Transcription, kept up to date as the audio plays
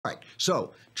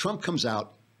So Trump comes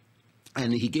out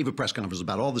and he gave a press conference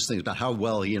about all these things, about how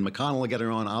well he and McConnell are getting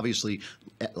on. Obviously,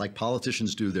 like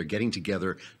politicians do, they're getting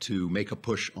together to make a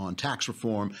push on tax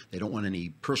reform. They don't want any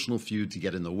personal feud to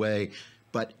get in the way.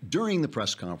 But during the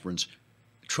press conference,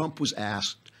 Trump was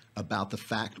asked about the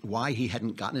fact why he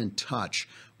hadn't gotten in touch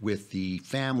with the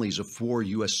families of 4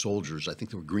 U.S. soldiers, I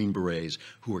think they were Green Berets,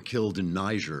 who were killed in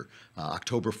Niger,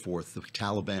 October 4th. The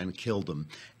Taliban killed them.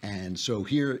 And so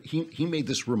here he made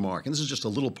this remark, and this is just a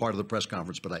little part of the press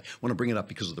conference, but I want to bring it up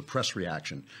because of the press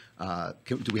reaction.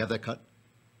 Do we have that cut?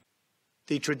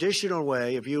 The traditional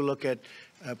way, if you look at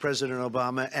President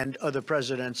Obama and other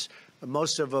presidents,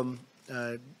 most of them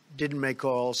didn't make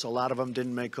calls. A lot of them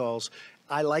didn't make calls.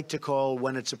 I like to call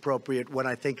when it's appropriate, when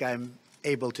I think I'm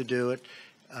able to do it.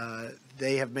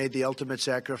 They have made the ultimate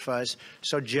sacrifice.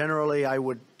 So generally, I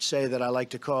would say that I like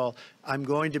to call. I'm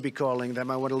going to be calling them.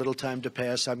 I want a little time to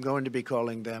pass. I'm going to be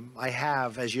calling them. I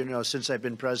have, as you know, since I've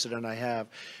been president, I have.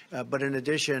 But in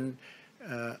addition,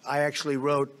 I actually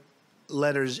wrote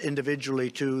letters individually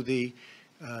to the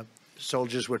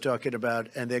soldiers we're talking about,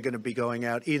 and they're going to be going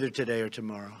out either today or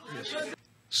tomorrow. Yes.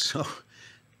 So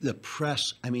the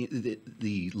press, I mean,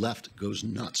 the left goes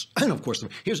nuts. And of course,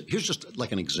 here's just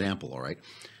like an example, all right?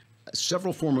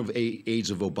 Several former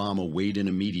aides of Obama weighed in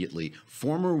immediately.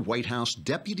 Former White House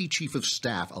Deputy Chief of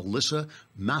Staff Alyssa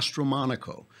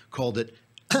Mastromonaco called it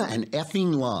an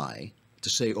effing lie to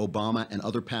say Obama and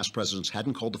other past presidents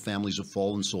hadn't called the families of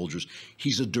fallen soldiers.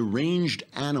 He's a deranged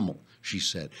animal, she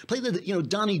said.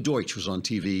 Donnie Deutsch was on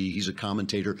TV. He's a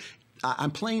commentator.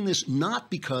 I'm playing this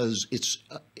not because it's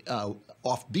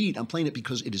offbeat. I'm playing it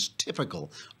because it is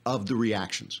typical of the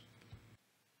reactions.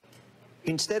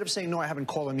 Instead of saying, no, I haven't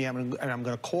called them yet, and I'm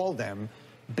going to call them,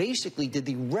 basically did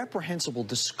the reprehensible,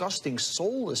 disgusting,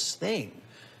 soulless thing,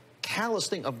 callous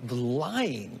thing of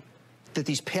lying that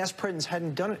these past presidents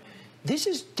hadn't done it.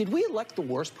 Did we elect the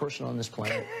worst person on this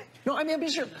planet? No, I mean, I'm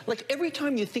sure, like, every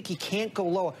time you think he can't go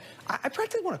lower, I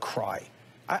practically want to cry.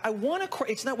 I want to cry.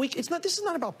 It's not weak. This is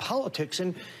not about politics.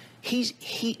 And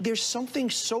there's something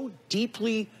so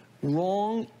deeply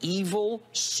wrong, evil,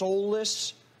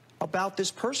 soulless about this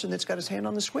person that's got his hand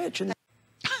on the switch. And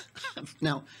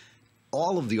now,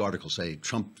 all of the articles say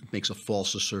Trump makes a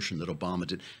false assertion that Obama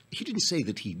did. He didn't say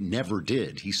that he never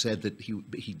did. He said that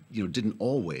he didn't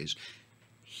always.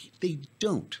 They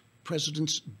don't.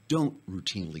 Presidents don't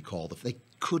routinely call them. They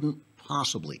couldn't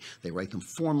possibly. They write them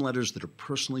form letters that are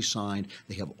personally signed.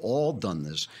 They have all done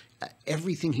this.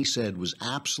 Everything he said was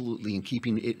absolutely in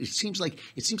keeping. It seems like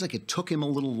it took him a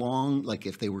little long. Like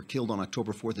if they were killed on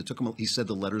October 4th, it took him. He said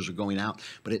the letters are going out,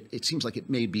 but it seems like it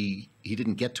may be he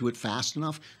didn't get to it fast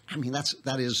enough. I mean,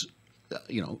 that is.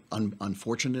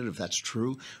 Unfortunate if that's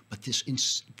true, but this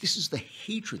is the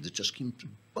hatred that just came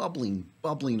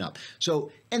bubbling up.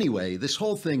 So anyway, this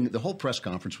whole thing, the whole press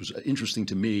conference was interesting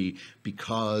to me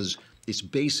because it's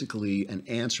basically an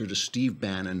answer to Steve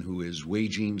Bannon, who is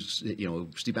waging,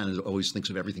 Steve Bannon always thinks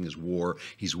of everything as war.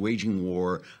 He's waging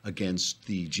war against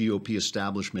the GOP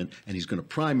establishment, and he's going to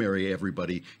primary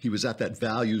everybody. He was at that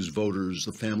Values Voters,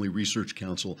 the Family Research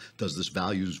Council does this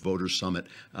Values Voters Summit.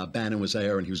 Bannon was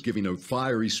there, and he was giving a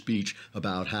fiery speech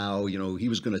about how, he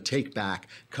was going to take back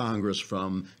Congress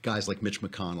from guys like Mitch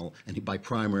McConnell, and by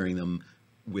primarying them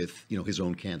with, his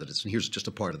own candidates. And here's just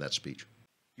a part of that speech.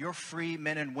 You're free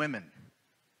men and women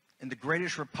in the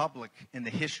greatest republic in the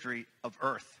history of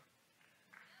Earth.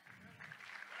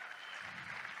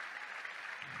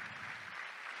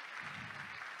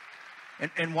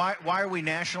 And why are we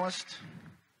nationalists?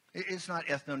 It's not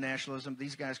ethno-nationalism.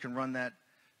 These guys can run that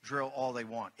drill all they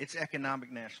want. It's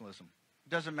economic nationalism. It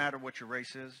doesn't matter what your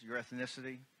race is, your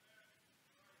ethnicity,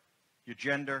 your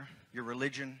gender, your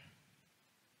religion,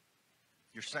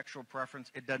 your sexual preference.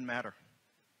 It doesn't matter.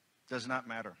 Does not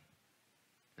matter.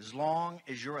 As long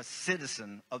as you're a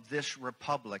citizen of this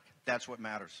republic, that's what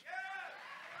matters.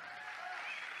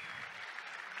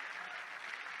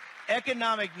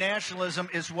 Economic nationalism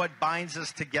is what binds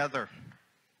us together.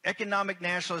 Economic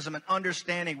nationalism and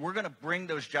understanding we're going to bring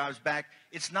those jobs back.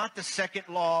 It's not the second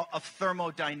law of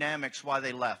thermodynamics why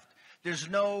they left. There's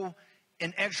no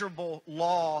inexorable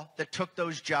law that took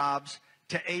those jobs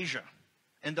to Asia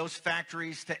and those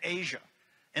factories to Asia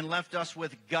and left us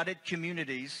with gutted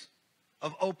communities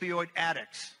of opioid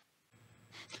addicts.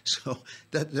 So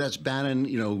that's Bannon,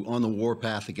 on the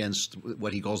warpath against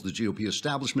what he calls the GOP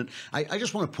establishment. I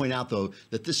just want to point out, though,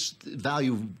 that this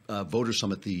Value Voter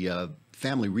Summit, the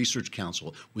Family Research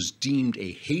Council was deemed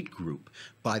a hate group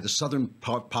by the Southern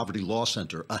Poverty Law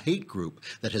Center, a hate group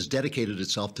that has dedicated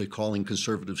itself to calling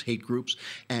conservatives hate groups.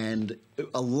 And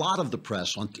a lot of the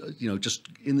press, on just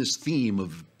in this theme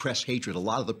of press hatred, a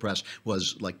lot of the press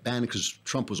was like Bannon, because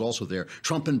Trump was also there.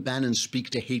 Trump and Bannon speak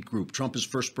to hate group. Trump is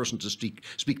first person to speak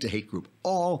to hate group.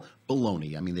 All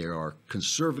baloney. I mean, there are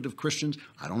conservative Christians.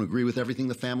 I don't agree with everything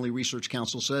the Family Research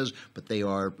Council says, but they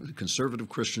are conservative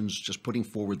Christians just putting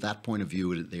forward that point of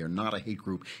view. They are not a hate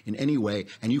group in any way.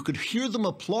 And you could hear them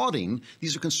applauding.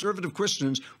 These are conservative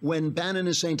Christians when Bannon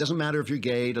is saying, doesn't matter if you're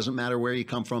gay, doesn't matter where you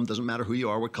come from, doesn't matter who you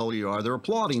are, what color you are. They're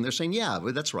applauding. They're saying, yeah,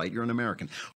 that's right, you're an American.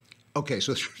 Okay,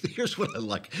 so here's what I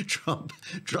like. Trump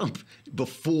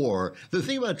before, the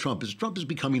thing about Trump is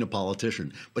becoming a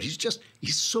politician, but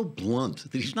he's so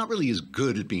blunt that he's not really as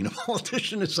good at being a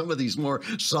politician as some of these more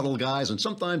subtle guys. And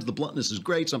sometimes the bluntness is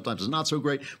great, sometimes it's not so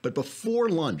great. But before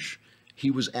lunch,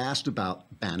 he was asked about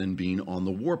Bannon being on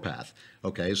the warpath.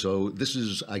 Okay, so this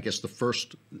is, I guess, the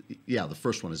first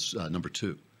one is number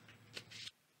 2.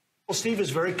 Well, Steve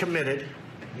is very committed.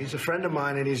 He's a friend of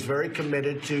mine, and he's very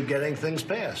committed to getting things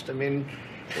passed. I mean,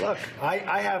 look,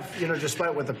 I have,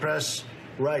 despite what the press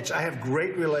writes, I have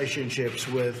great relationships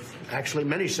with actually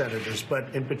many senators,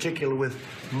 but in particular with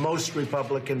most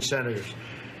Republican senators.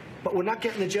 But we're not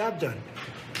getting the job done.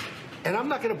 And I'm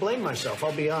not going to blame myself,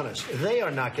 I'll be honest. They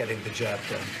are not getting the job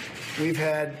done. We've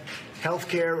had health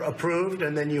care approved,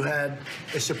 and then you had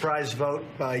a surprise vote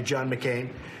by John McCain.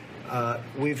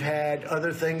 We've had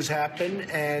other things happen,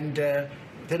 and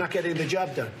they're not getting the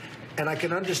job done. And I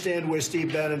can understand where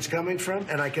Steve Bannon's coming from,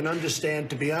 and I can understand,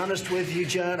 to be honest with you,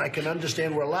 John, I can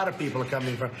understand where a lot of people are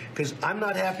coming from, because I'm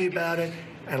not happy about it,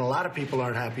 and a lot of people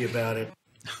aren't happy about it.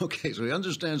 Okay, so he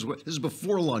understands this is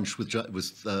before lunch with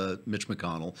Mitch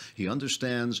McConnell. He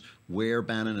understands where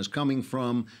Bannon is coming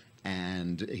from,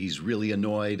 and he's really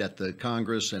annoyed at the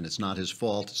Congress, and it's not his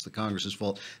fault, it's the Congress's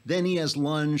fault. Then he has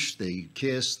lunch, they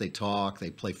kiss, they talk, they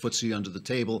play footsie under the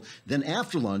table. Then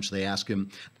after lunch, they ask him,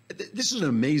 this is an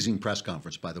amazing press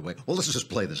conference, by the way. Well, let's just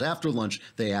play this. After lunch,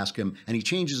 they ask him, and he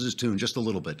changes his tune just a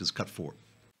little bit. It's cut 4.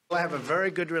 I have a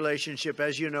very good relationship,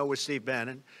 as you know, with Steve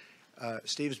Bannon.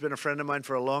 Steve's been a friend of mine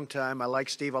for a long time. I like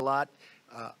Steve a lot.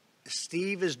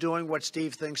 Steve is doing what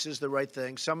Steve thinks is the right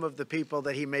thing. Some of the people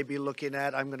that he may be looking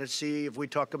at, I'm going to see if we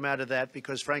talk him out of that,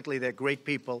 because frankly, they're great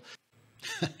people.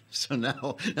 So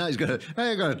now he's going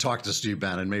to talk to Steve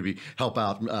Bannon, maybe help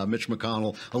out Mitch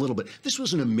McConnell a little bit. This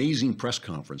was an amazing press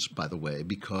conference, by the way,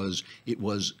 because it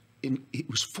was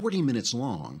 40 minutes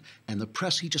long, and the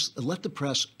press, he just let the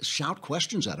press shout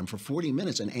questions at him for 40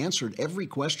 minutes and answered every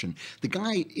question. The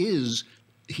guy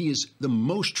he is the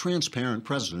most transparent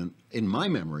president in my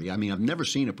memory. I mean, I've never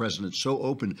seen a president so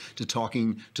open to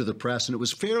talking to the press, and it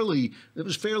was fairly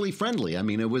friendly. I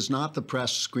mean, it was not the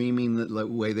press screaming the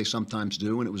way they sometimes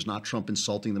do, and it was not Trump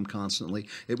insulting them constantly.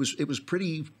 It was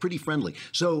pretty friendly.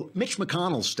 So Mitch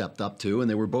McConnell stepped up too, and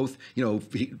they were both,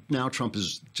 now Trump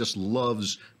just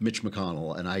loves Mitch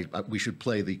McConnell, and we should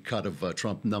play the cut of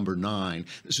Trump number 9.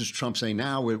 This is Trump saying,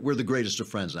 now we're the greatest of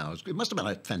friends now. It must have been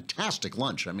a fantastic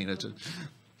lunch. I mean,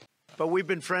 But we've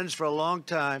been friends for a long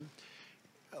time.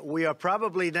 We are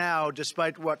probably now,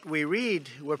 despite what we read,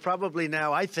 we're probably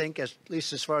now, I think, at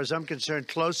least as far as I'm concerned,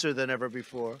 closer than ever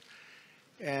before.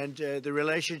 And the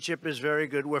relationship is very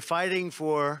good. We're fighting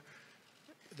for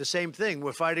the same thing.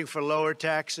 We're fighting for lower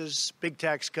taxes, big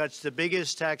tax cuts, the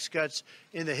biggest tax cuts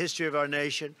in the history of our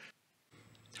nation.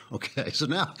 Okay, so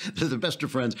now they're the best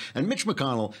of friends. And Mitch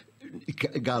McConnell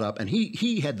got up, and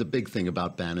he had the big thing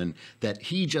about Bannon that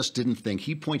he just didn't think.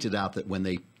 He pointed out that when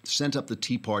they sent up the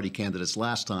Tea Party candidates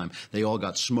last time, they all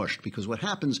got smushed, because what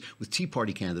happens with Tea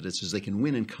Party candidates is they can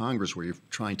win in Congress, where you're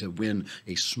trying to win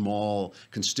a small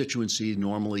constituency,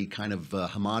 normally kind of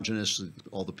homogenous.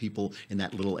 All the people in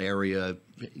that little area,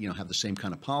 have the same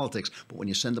kind of politics. But when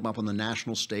you send them up on the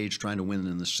national stage trying to win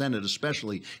in the Senate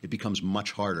especially, it becomes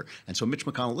much harder. And so Mitch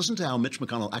McConnell, listen to how Mitch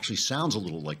McConnell actually sounds a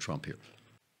little like Trump here.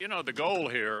 The goal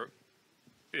here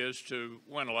is to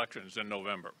win elections in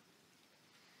November.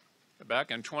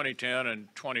 Back in 2010 and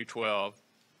 2012,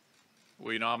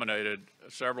 we nominated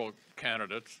several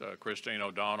candidates, Christine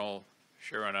O'Donnell,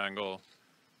 Sharon Angle,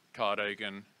 Todd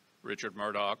Akin, Richard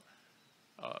Murdoch.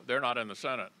 They're not in the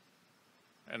Senate.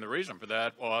 And the reason for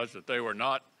that was that they were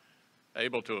not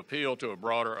able to appeal to a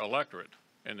broader electorate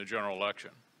in the general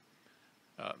election.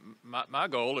 My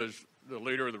goal as the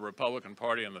leader of the Republican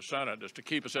Party in the Senate is to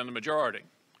keep us in the majority.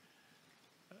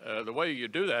 The way you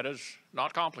do that is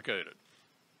not complicated.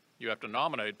 You have to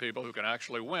nominate people who can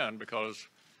actually win, because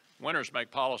winners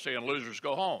make policy and losers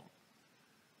go home.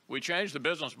 We changed the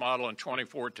business model in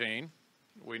 2014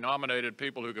 We nominated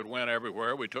people who could win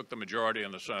everywhere. We took the majority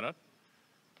in the Senate.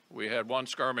 We had one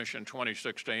skirmish in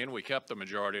 2016. We kept the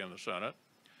majority in the Senate.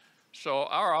 So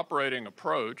our operating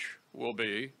approach will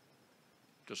be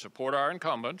to support our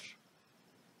incumbents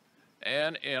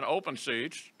and in open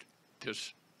seats to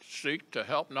seek to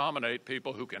help nominate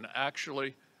people who can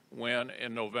actually win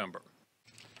in November.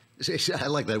 I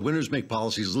like that. Winners make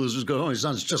policies, losers go home. It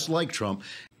sounds just like Trump.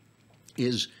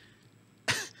 Is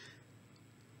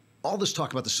all this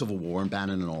talk about the Civil War and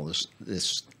Bannon and all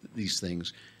these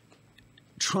things.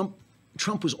 Trump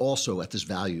was also at this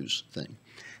values thing,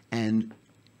 and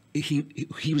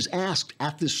he was asked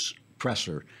at this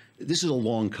presser. This is a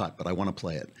long cut, but I want to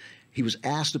play it. He was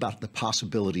asked about the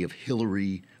possibility of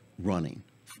Hillary running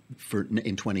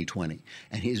in 2020,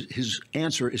 and his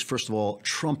answer is, first of all,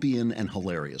 Trumpian and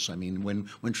hilarious. I mean,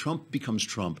 when Trump becomes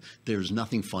Trump, there's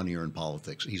nothing funnier in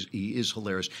politics. He is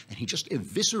hilarious, and he just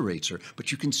eviscerates her.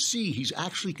 But you can see he's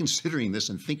actually considering this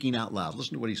and thinking out loud.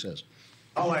 Listen to what he says.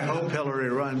 Oh, I hope Hillary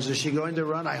runs. Is she going to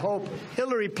run? I hope.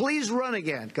 Hillary, please run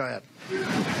again. Go ahead.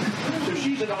 So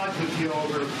she's at odds with you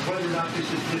over whether or not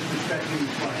this is disrespecting the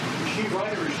flag. Is she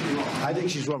right or is she wrong? I think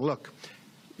she's wrong. Look,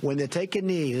 when they take a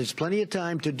knee, there's plenty of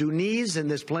time to do knees, and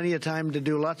there's plenty of time to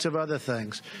do lots of other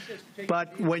things.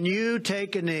 But when you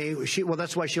take a knee, well,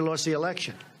 that's why she lost the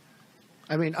election.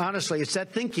 I mean, honestly, it's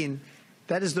that thinking.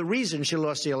 That is the reason she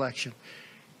lost the election.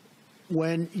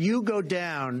 When you go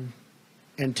down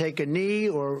and take a knee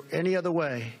or any other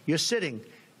way, you're sitting,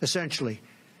 essentially,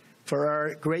 for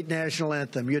our great national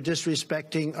anthem. You're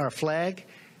disrespecting our flag,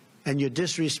 and you're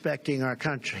disrespecting our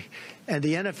country. And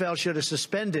the NFL should have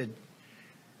suspended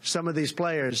some of these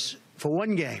players for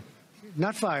one game,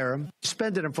 not fire them,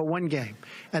 suspended them for one game.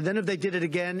 And then if they did it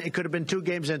again, it could have been 2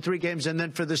 games and 3 games, and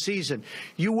then for the season.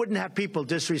 You wouldn't have people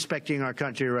disrespecting our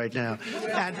country right now.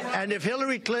 And if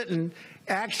Hillary Clinton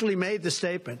actually made the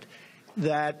statement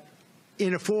that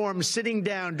in a form sitting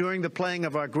down during the playing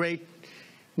of our great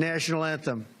national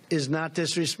anthem is not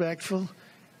disrespectful,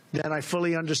 then I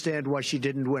fully understand why she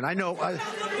didn't win. I know.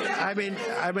 I mean,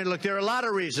 look, there are a lot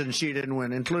of reasons she didn't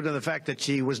win, including the fact that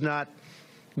she was not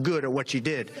good at what she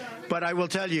did. But I will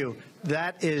tell you,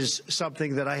 that is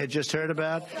something that I had just heard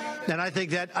about, and I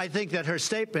think that her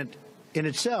statement in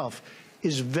itself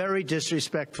is very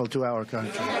disrespectful to our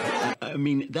country. I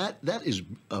mean, that is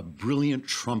a brilliant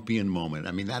Trumpian moment.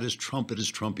 I mean, that is Trump at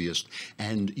his Trumpiest.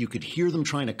 And you could hear them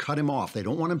trying to cut him off. They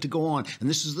don't want him to go on. And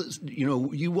this is,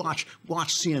 you watch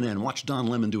CNN, watch Don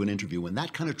Lemon do an interview. When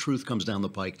that kind of truth comes down the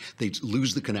pike, they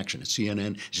lose the connection. At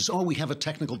CNN, it's just, oh, we have a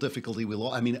technical difficulty.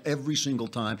 I mean, every single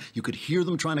time, you could hear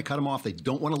them trying to cut him off. They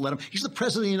don't want to let him. He's the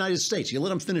president of the United States. You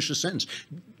let him finish a sentence.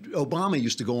 Obama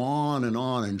used to go on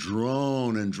and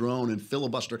drone and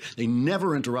filibuster. They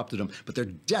never interrupted him, but they're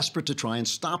desperate to try and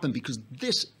stop him because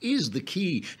this is the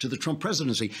key to the Trump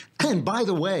presidency. And by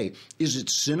the way, is it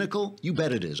cynical? You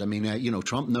bet it is. I mean,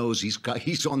 Trump knows he's caught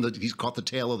the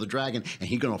tail of the dragon, and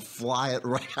he's going to fly it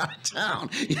right out of town.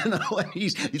 And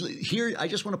he's here. I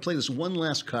just want to play this one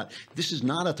last cut. This is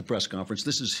not at the press conference.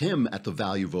 This is him at the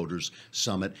Value Voters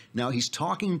Summit. Now he's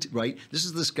talking. This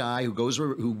is this guy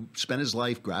who spent his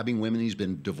life grabbing women. He's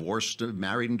been divorced,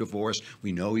 married and divorced.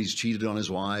 We know he's cheated on his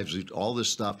wives, all this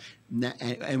stuff.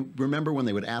 And remember when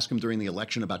they would ask him during the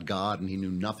election about God, and he knew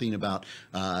nothing about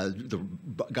the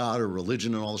God or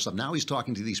religion and all this stuff. Now he's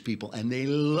talking to these people, and they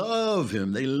love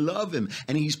him. They love him.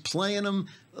 And he's playing them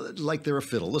like they're a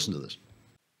fiddle. Listen to this.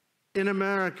 In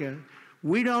America,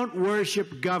 we don't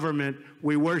worship government,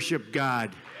 we worship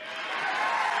God.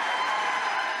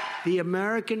 The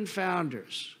American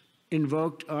founders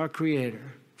invoked our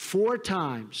Creator 4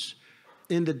 times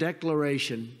in the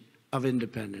Declaration of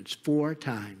Independence. 4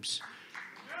 times.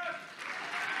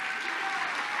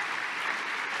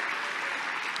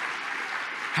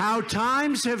 How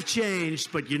times have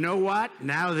changed, but you know what?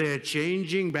 Now they're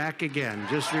changing back again.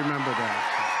 Just remember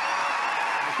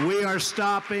that. We are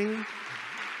stopping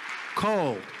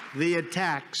cold the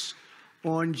attacks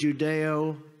on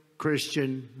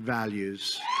Judeo-Christian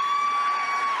values.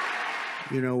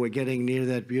 We're getting near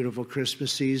that beautiful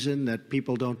Christmas season that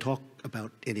people don't talk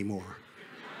about anymore.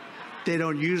 They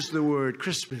don't use the word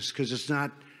Christmas because it's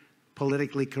not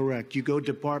politically correct. You go to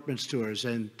department stores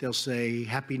and they'll say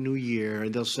Happy New Year,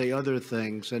 and they'll say other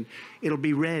things, and it'll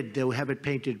be red. They'll have it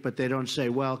painted, but they don't say,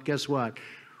 well, guess what?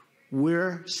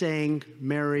 We're saying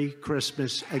Merry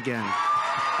Christmas again.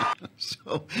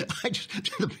 So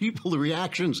the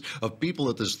reactions of people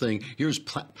at this thing. Here's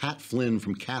Pat Flynn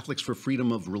from Catholics for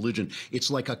Freedom of Religion. It's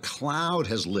like a cloud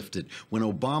has lifted. When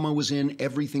Obama was in,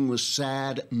 everything was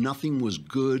sad. Nothing was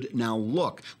good. Now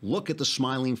look at the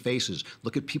smiling faces.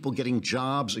 Look at people getting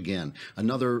jobs again.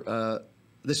 Another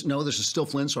This is still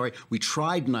Flynn, sorry. We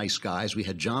tried nice guys. We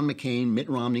had John McCain, Mitt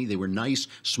Romney. They were nice,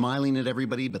 smiling at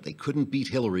everybody, but they couldn't beat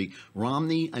Hillary.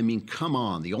 Romney, I mean, come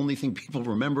on. The only thing people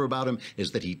remember about him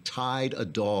is that he tied a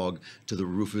dog to the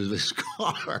roof of his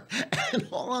car. And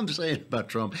all I'm saying about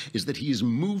Trump is that he is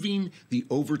moving the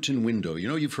Overton window. You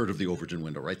know, you've heard of the Overton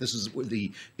window, right? This is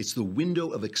it's the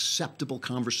window of acceptable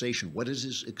conversation. What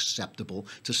is acceptable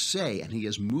to say? And he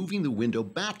is moving the window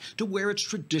back to where it's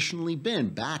traditionally been,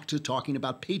 back to talking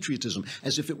about patriotism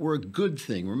as if it were a good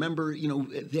thing. Remember, you know,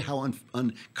 how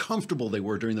uncomfortable they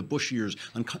were during the Bush years,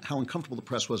 how uncomfortable the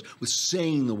press was with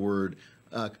saying the word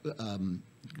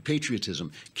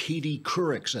patriotism. Katie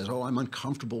Couric says, oh, I'm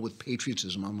uncomfortable with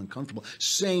patriotism. I'm uncomfortable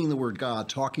saying the word God,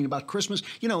 talking about Christmas.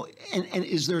 You know, and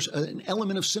is there an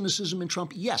element of cynicism in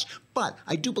Trump? Yes. But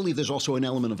I do believe there's also an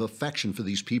element of affection for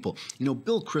these people. You know,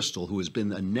 Bill Kristol, who has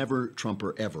been a never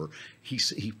Trumper ever,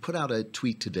 he put out a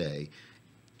tweet today.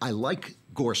 I like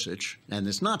Gorsuch, and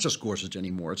it's not just Gorsuch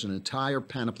anymore. It's an entire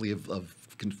panoply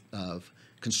of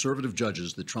conservative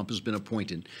judges that Trump has been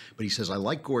appointed. But he says, I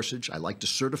like Gorsuch. I like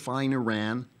decertifying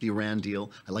Iran, the Iran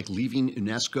deal. I like leaving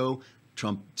UNESCO.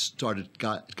 Trump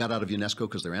got out of UNESCO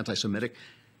because they're anti-Semitic.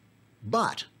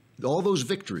 But all those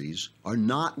victories are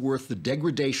not worth the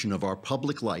degradation of our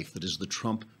public life that is the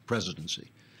Trump presidency.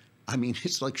 I mean,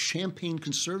 it's like champagne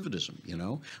conservatism, you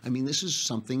know? I mean, this is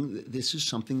something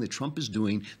that Trump is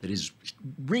doing that is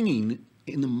ringing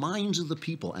in the minds of the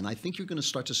people. And I think you're going to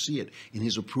start to see it in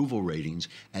his approval ratings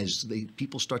as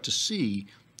people start to see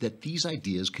that these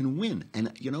ideas can win.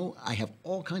 And, you know, I have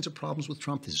all kinds of problems with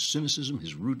Trump, his cynicism,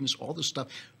 his rudeness, all this stuff.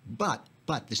 But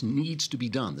this needs to be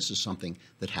done. This is something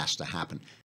that has to happen.